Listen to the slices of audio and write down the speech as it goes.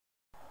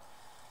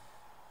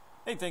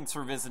Hey, thanks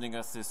for visiting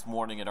us this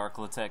morning at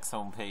arklatex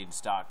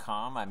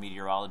I'm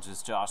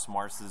meteorologist Josh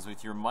Marces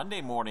with your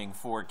Monday morning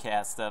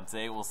forecast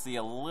update. We'll see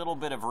a little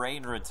bit of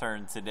rain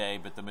return today,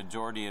 but the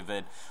majority of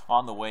it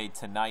on the way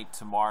tonight,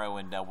 tomorrow,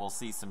 and we'll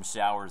see some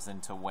showers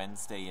into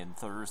Wednesday and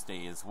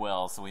Thursday as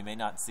well. So we may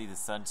not see the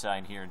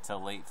sunshine here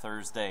until late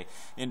Thursday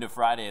into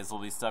Friday, as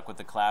we'll be stuck with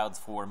the clouds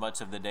for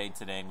much of the day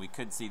today, and we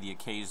could see the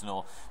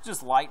occasional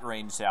just light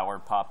rain shower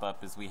pop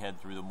up as we head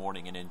through the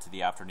morning and into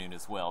the afternoon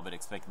as well, but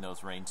expecting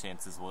those rain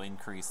chances will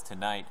increase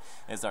tonight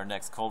as our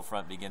next cold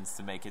front begins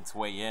to make its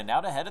way in.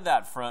 Out ahead of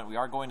that front, we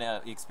are going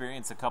to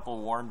experience a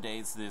couple warm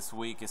days this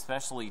week,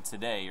 especially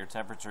today. Your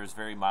temperature is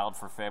very mild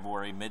for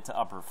February, mid to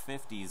upper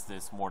 50s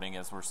this morning,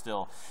 as we're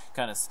still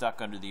kind of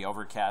stuck under the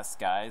overcast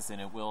skies,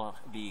 and it will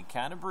be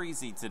kind of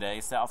breezy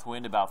today. South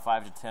wind about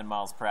 5 to 10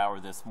 miles per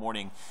hour this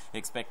morning,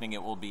 expecting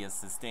it will be a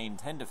sustained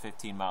 10 to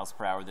 15 miles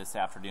per hour this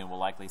afternoon. We'll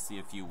likely see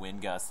a few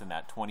wind gusts in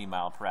that 20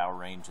 mile per hour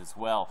range as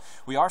well.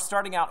 We are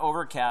starting out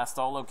overcast.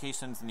 All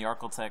locations in the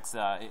Arklatex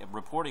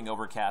reporting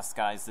overcast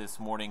skies this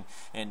morning,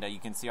 and you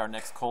can see our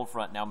next cold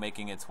front now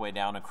making its way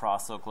down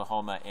across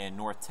Oklahoma and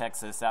North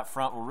Texas. That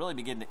front will really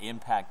begin to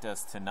impact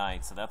us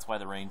tonight, so that's why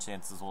the rain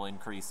chances will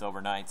increase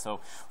overnight. So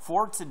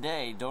for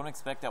today, don't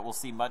expect that we'll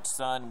see much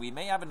sun. We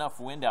may have enough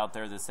wind out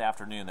there this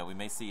afternoon that we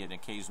may see an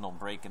occasional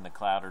break in the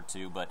cloud or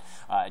two, but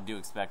I do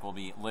expect we'll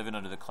be living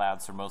under the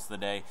clouds for most of the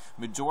day.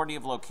 Majority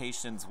of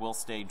locations will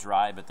stay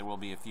dry, but there will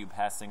be a few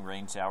passing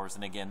rain showers,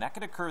 and again, that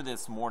could occur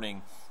this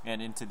morning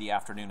and into the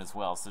afternoon as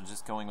well. So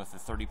just going with a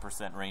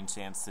 30% rain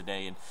chance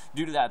today, and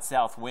due to that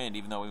south wind,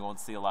 even though we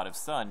won't see a lot of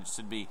sun, it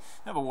should be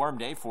kind of a warm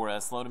day for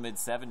us. Low to mid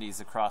 70s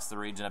across the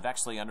region. I've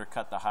actually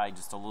undercut the high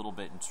just a little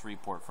bit in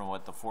Shreveport from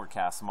what the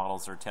forecast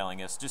models are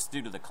telling us, just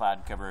due to the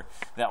cloud cover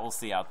that we'll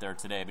see out there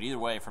today. But either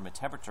way, from a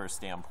temperature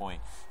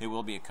standpoint, it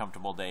will be a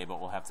comfortable day,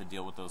 but we'll have to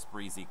deal with those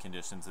breezy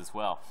conditions as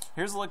well.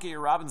 Here's a look at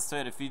your Robins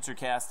Toyota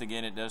Futurecast.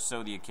 Again, it does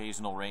show the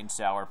occasional rain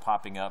shower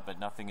popping up, but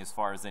nothing as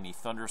far as any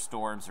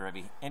thunderstorms or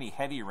any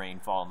heavy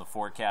rainfall in the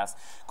forecast.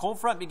 Cold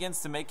front begins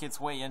to make its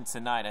way in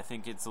tonight. I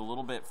think it's a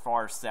little bit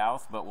far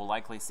south, but we'll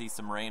likely see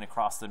some rain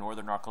across the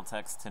northern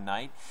Arklatex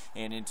tonight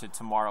and into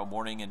tomorrow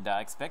morning, and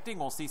expecting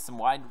we'll see some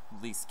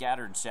widely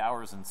scattered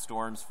showers and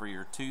storms for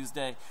your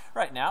Tuesday.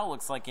 Right now, it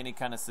looks like any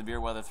kind of severe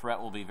weather threat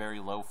will be very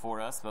low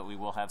for us, but we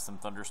will have some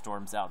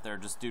thunderstorms out there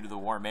just due to the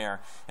warm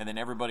air, and then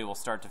everybody will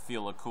start to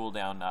feel a cool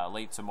down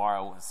late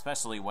tomorrow,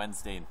 especially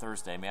Wednesday and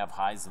Thursday. May have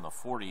highs in the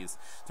 40s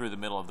through the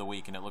middle of the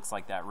week, and it looks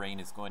like that rain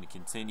is going to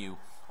continue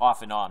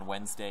off and on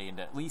Wednesday and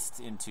at least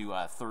into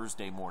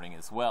Thursday morning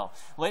as well.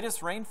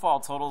 Latest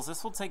rainfall totals,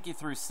 this will take you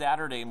through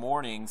Saturday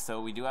morning,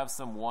 so we do have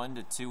some 1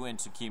 to 2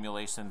 inch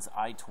accumulations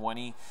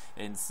I-20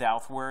 and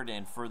southward,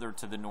 and further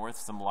to the north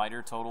some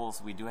lighter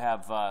totals. We do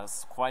have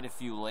quite a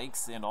few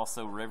lakes and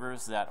also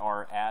rivers that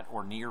are at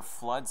or near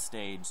flood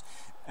stage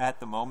at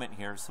the moment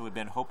here, so we've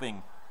been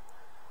hoping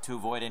to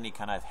avoid any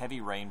kind of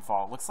heavy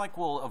rainfall. Looks like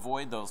we'll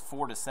avoid those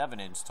 4 to 7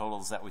 inch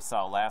totals that we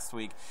saw last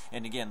week.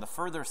 And again, the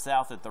further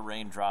south that the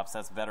rain drops,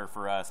 that's better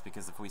for us,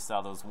 because if we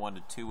saw those 1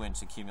 to 2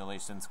 inch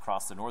accumulations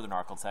across the northern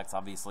Arklatex,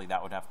 obviously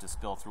that would have to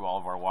spill through all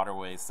of our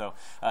waterways. So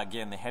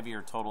again, the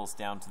heavier totals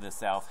down to the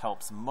south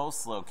helps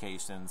most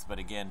locations, but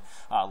again,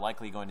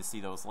 likely going to see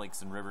those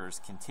lakes and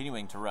rivers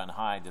continuing to run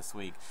high this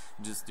week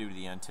just due to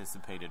the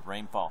anticipated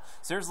rainfall.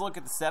 So here's a look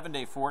at the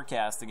 7-day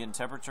forecast. Again,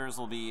 temperatures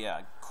will be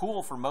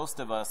cool for most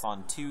of us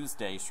on Tuesday.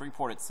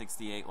 Shreveport at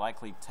 68,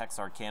 likely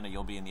Texarkana,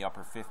 you'll be in the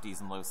upper 50s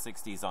and low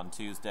 60s on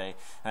Tuesday.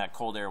 And that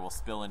cold air will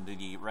spill into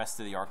the rest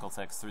of the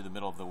Arklatex through the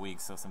middle of the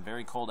week. So some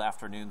very cold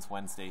afternoons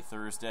Wednesday,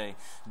 Thursday.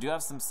 Do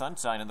have some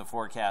sunshine in the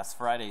forecast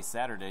Friday,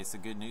 Saturday. So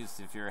good news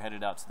if you're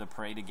headed out to the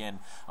parade again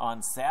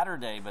on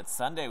Saturday. But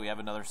Sunday we have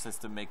another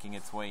system making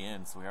its way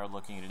in. So we are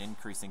looking at an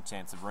increasing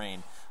chance of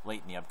rain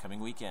late in the upcoming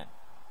weekend.